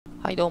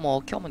はいどう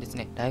も、今日もです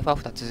ね、ライフア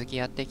フター続き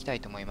やっていきた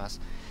いと思います。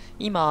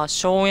今、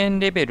荘園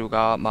レベル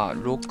が、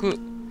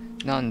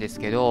6なんです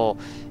けど、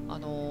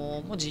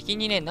もう時期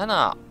にね、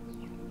7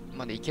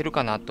までいける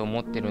かなと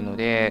思ってるの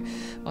で、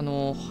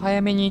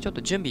早めにちょっ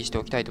と準備して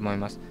おきたいと思い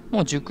ます。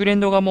もう熟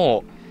練度が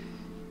も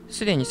う、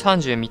すでに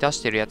30満たし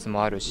てるやつ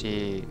もある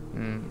し、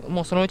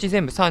もうそのうち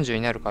全部30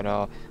になるか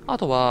ら、あ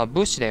とは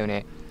物資だよ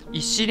ね。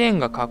石レン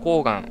ガ、花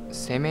崗岩、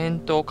セメ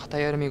ント、片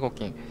アルミ合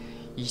金。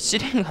石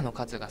レンガの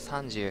数が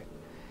30。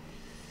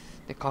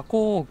で、花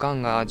崗岩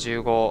が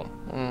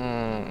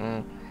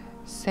15。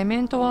セ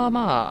メント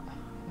は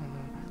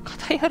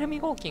硬いアルミ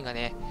合金が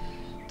ね、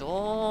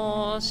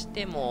どうし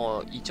て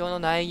もイチョウの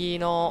苗木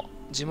の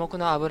樹木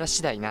の油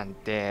次第なん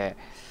で、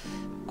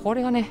こ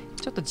れがね、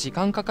ちょっと時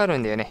間かかる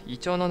んだよね。イ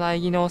チョウの苗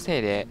木のせ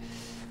いで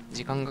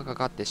時間がか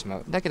かってしま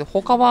う。だけど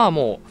他は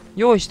もう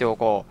用意してお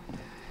こ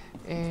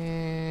う。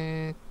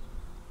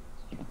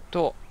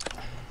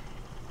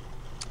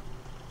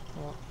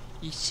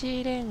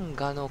石レン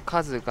ガの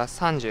数が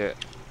30。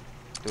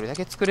どれだ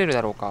け作れる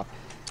だろうか。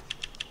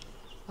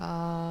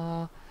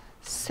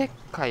石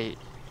灰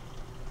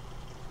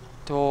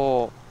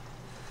と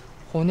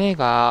骨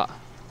が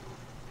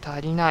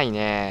足りない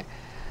ね。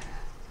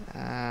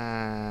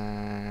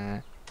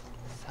30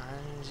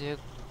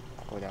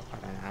個だか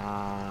ら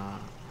な。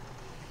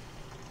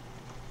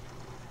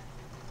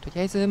と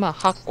りあえず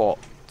8個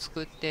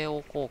作って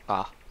おこう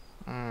か。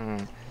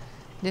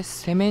で、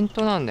セメン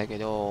トなんだけ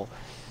ど、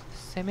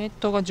セメン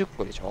トが10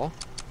個でしょ。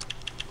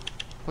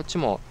こっち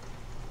も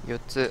4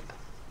つ。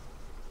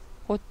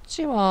こっ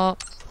ちは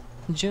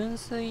純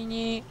粋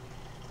に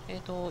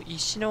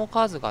石の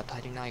数が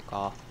足りない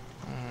か。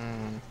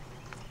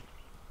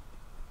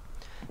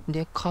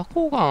で、花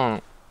崗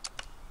岩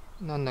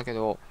なんだけ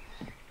ど、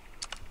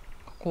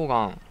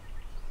花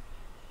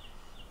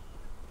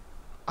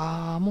崗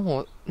岩。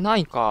もうな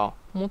いか。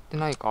持って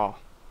ないか。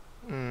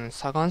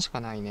砂岩し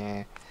かない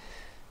ね。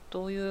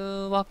とい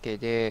うわけ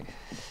で、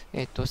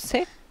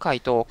石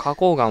灰と花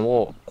崗岩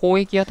を交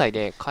易屋台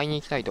で買い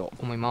に行きたいと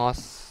思いま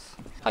す。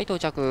はい、到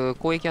着。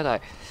交易屋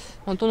台。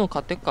どの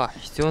買っていくか。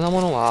必要な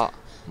ものは、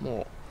も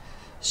う、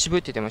渋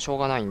っててもしょう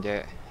がないん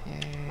で。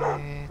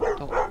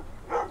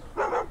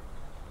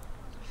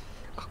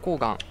花崗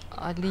岩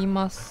あり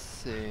ま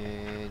す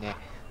ね。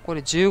こ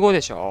れ15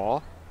でし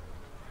ょ。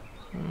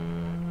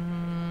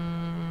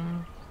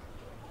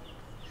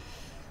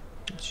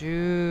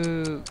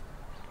15。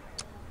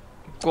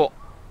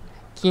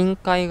金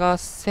塊が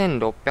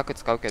1600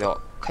使うけど、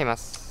買いま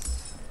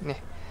す。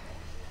ね。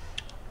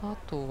あ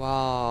と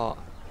は、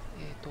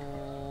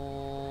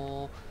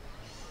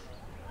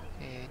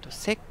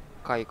石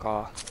灰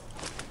か。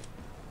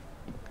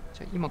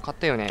今買っ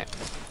たよね。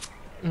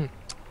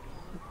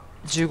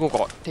15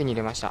個手に入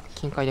れました。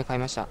金塊で買い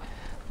ました。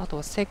あと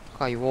は石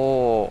灰を、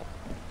こ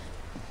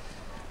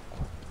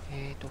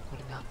れ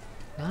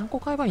何個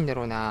買えばいいんだ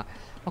ろうな。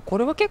こ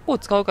れは結構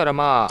使うか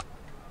ら、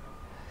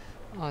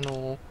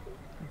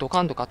ド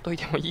カンと買っとい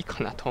てもいい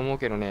かなと思う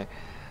けどね。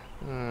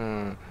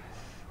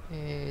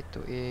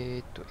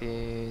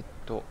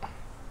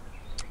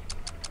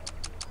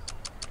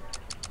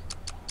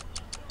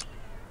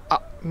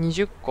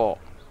20個。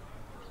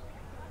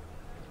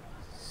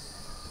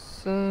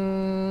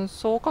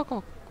総価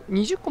格、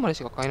20個まで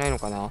しか買えないの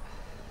かな。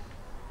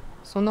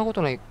そんなこ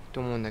とない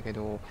と思うんだけ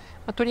ど、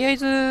とりあえ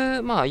ず、いい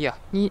や、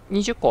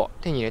20個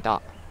手に入れ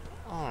た。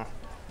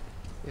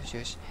よし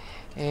よし。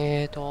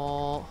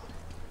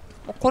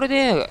これ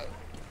で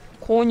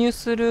購入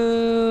す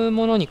る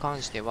ものに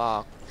関して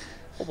は、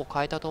ほぼ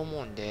買えたと思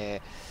うん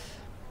で、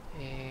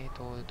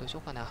どうし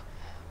ようかな。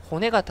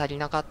骨が足り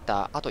なかっ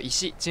た。あと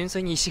石。純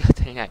粋に石が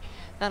足りない。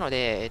なの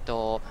で、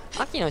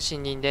秋の森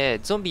林で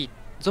ゾンビ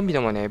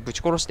でもね、ぶ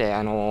ち殺して、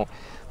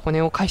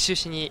骨を回収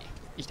しに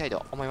行きたい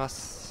と思いま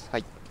す。は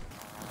い。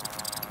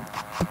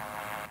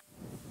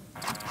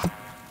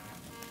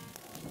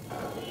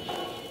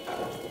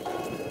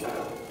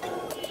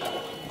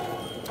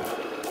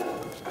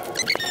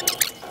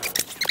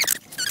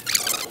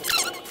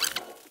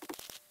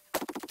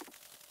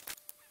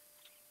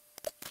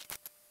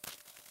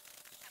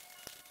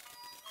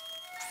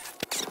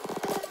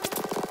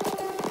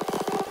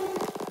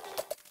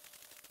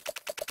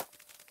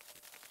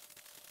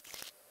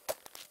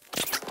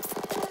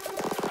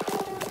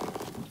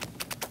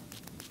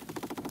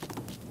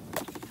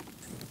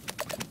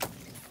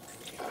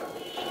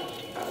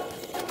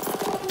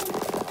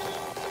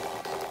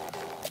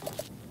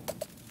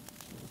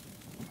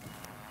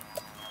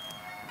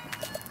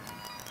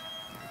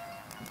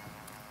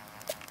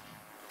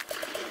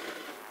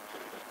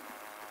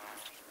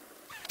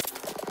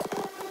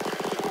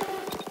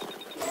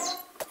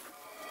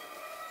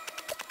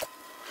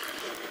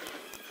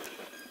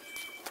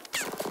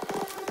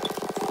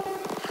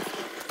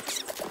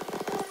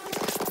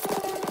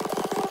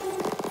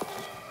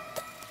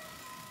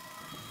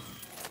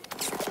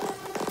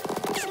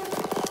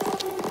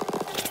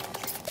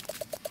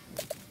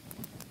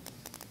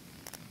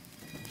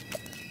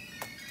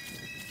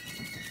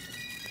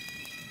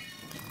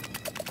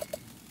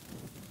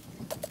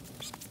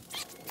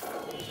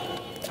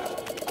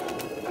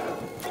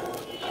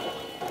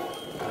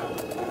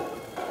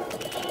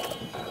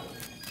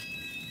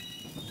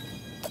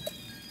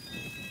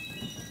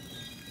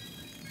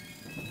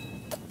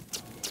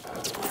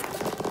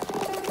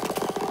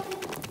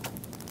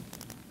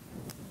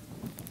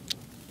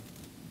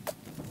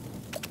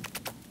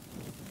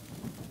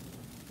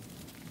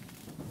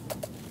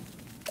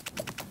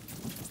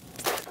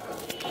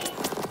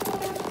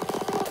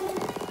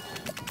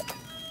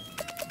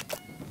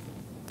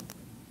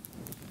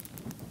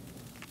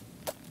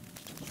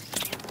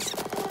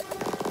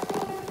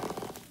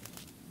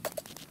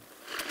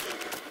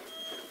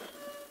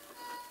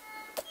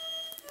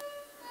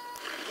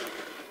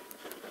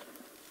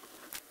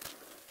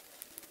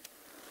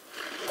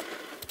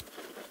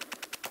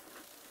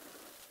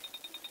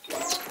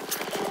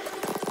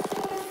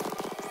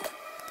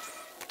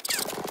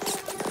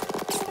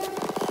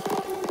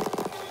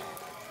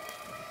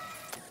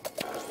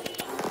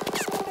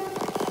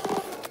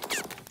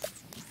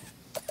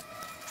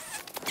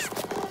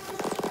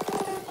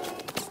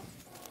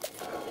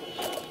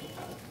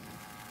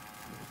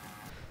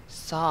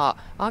さ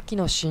あ、秋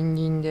の森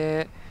林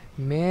で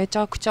めち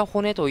ゃくちゃ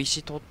骨と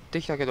石取っ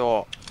てきたけ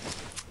ど、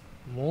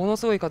もの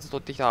すごい数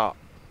取ってきた。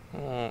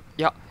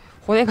いや、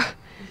骨が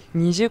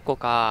20個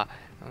か。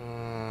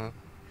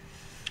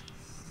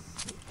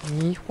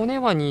骨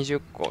は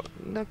20個。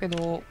だけ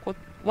ど、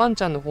ワン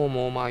ちゃんの方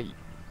も、まあ、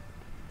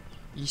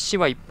石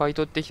はいっぱい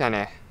取ってきた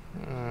ね。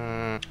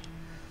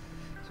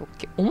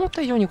思っ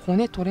た以上に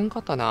骨取れんか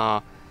った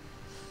な。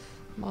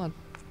まあ、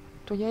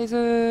とりあえ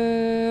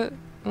ず、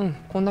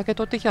こんだけ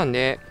取ってきたん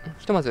で、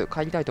ひとまず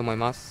帰りたいと思い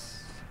ま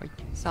す。はい、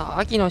さあ、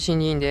秋の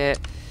森林で、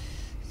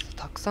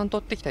たくさん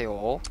取ってきた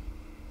よ。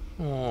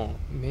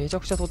めちゃ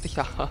くちゃ取ってき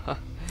た。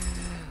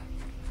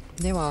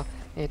では、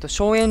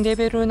荘園レ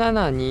ベル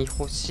7に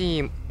欲し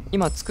い、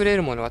今作れ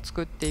るものは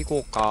作っていこ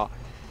うか。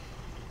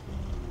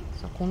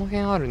さあ、この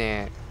辺ある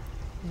ね。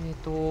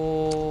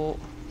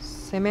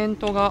セメン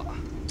トが、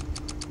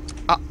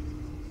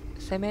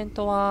セメン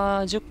ト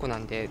は10個な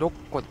んで6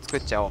個作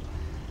っちゃおう。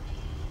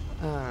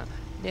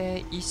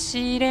で、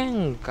石レ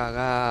ンガ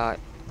が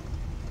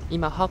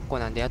今8個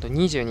なんで、あと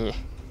22。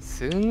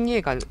すんげ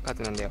え数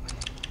なんだよ。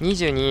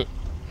22。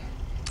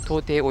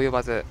到底及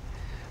ばず。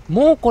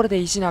もうこれで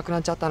石なくな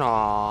っちゃった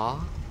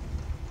な。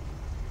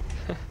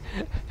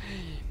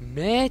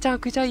めちゃ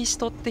くちゃ石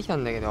取ってきた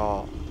んだけ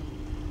ど。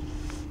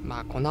ま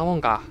あこんなもん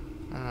か。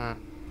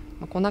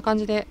こんな感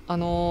じで、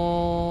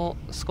少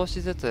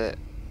しずつ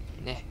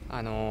ね、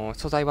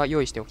素材は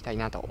用意しておきたい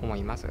なと思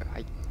います。は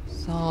い。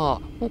さあ、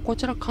もうこ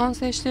ちら完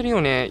成してるよ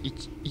ね。イ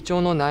チョ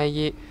ウの苗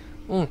木。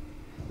よ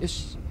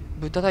し、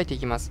ぶったたいてい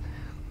きます。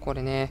こ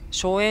れね、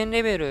荘園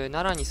レベル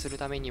7にする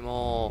ために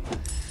も、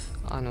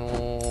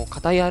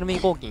硬いアルミ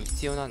合金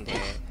必要なんで、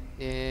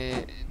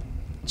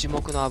樹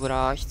木の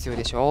油必要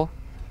でしょ。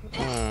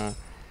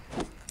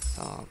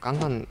さあ、ガン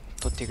ガン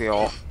取っていく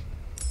よ。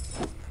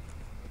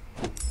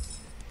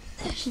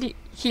肥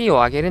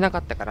料あげれなか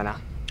ったから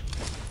な。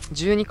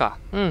12か。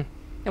で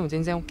も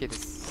全然 OK で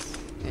す。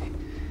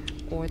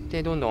こうやっ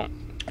てどんどん、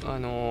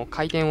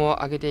回転を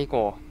上げてい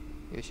こ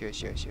う。よしよ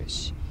しよしよ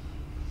し。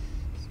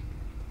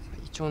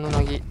イチョウの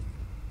苗木、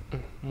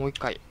もう一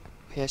回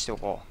増やしてお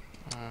こ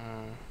う。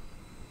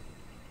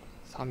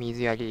さあ、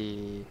水や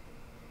り。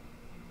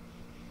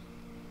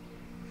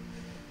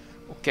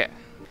OK。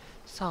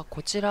さあ、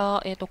こち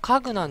ら、家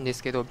具なんで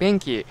すけど、便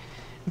器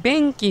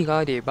が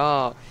あれ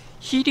ば、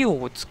肥料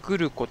を作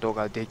ること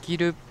ができ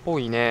るっぽ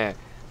いね。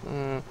ち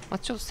ょ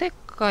っと石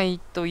灰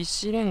と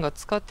石レンガ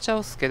使っちゃう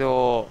っすけ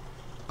ど、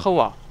買う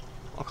わ。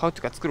買うって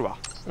いうか作るわ。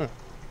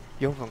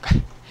4分か。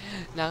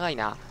長い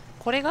な。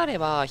これがあれ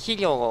ば、肥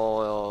料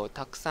を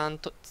たくさん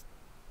取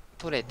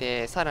れ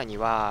て、さらに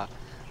は、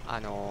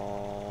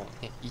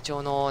イチョ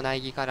ウの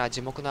苗木から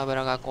樹木の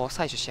油がこう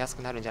採取しやす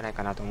くなるんじゃない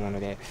かなと思うの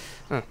で、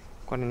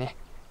これね、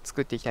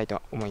作っていきたい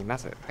と思いま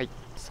す。はい。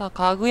さあ、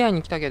家具屋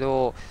に来たけ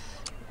ど、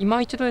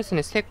今一度ですね、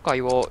石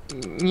灰を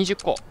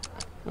20個。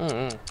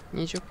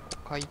20個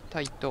買いた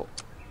いと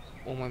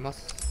思いま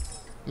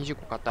す。20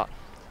個買った。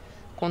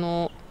こ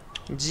の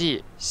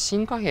G、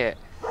新貨幣。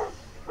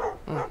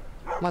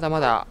まだま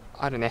だ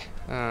あるね。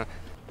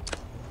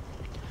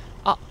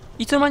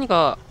いつの間に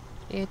か、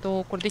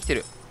これできて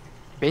る。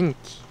便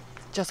器。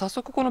じゃあ早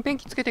速この便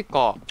器つけていく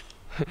か。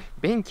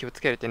便器を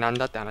つけるってなん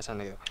だって話なん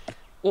だけ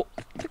ど。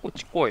結構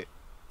ちっこい。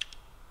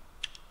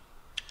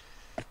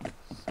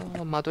さ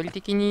あ、間取り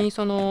的に、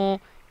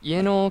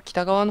家の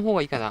北側の方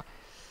がいいかな。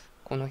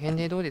この辺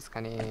でどうですか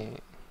ね。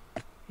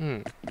ほ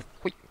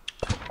い。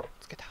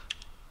つけた。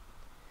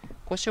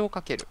腰を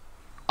かける。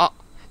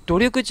努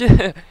力中。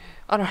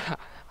あらら、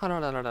あら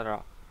ららら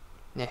ら。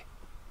ね。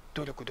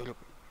努力。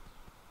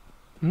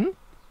な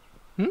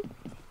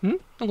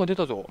んか出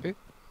たぞ。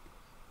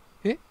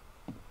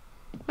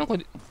なんか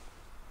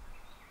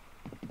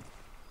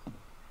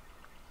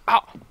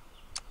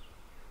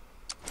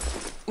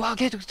うわ、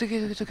ゲート。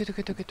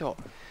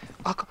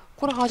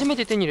これ初め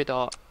て手に入れ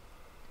た。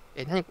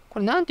こ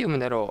れなんて読む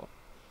んだろ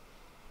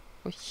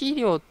う。肥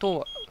料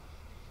と、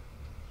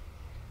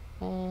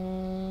こ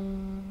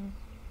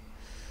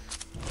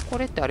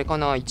れってあれか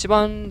な、一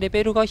番レ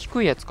ベルが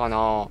低いやつか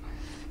な。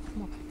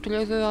とり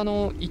あえず、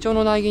イチョウ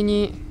の苗木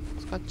に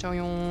使っちゃう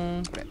よー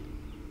ん。こ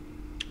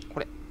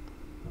れ。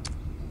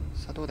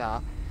さあ、どう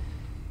だ？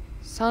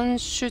産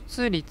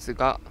出率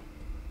が、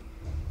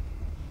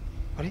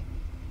あれ？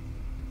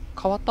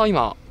変わった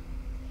今。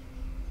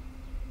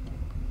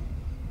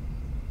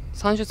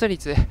産出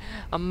率、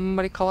あん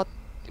まり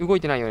動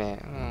いてないよね。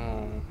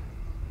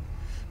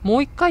も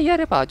う一回や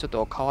ればちょっ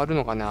と変わる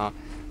のかな。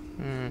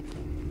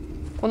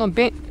この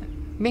便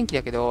器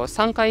だけど、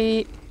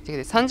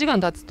3時間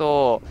経つ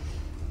と、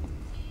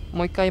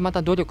もう一回ま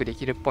た努力で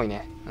きるっぽい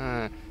ね。じ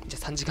ゃ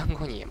あ3時間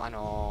後に、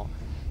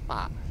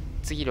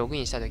次ログ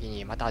インした時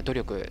にまた努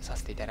力さ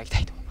せていただきた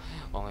いと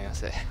思いま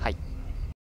す。はい。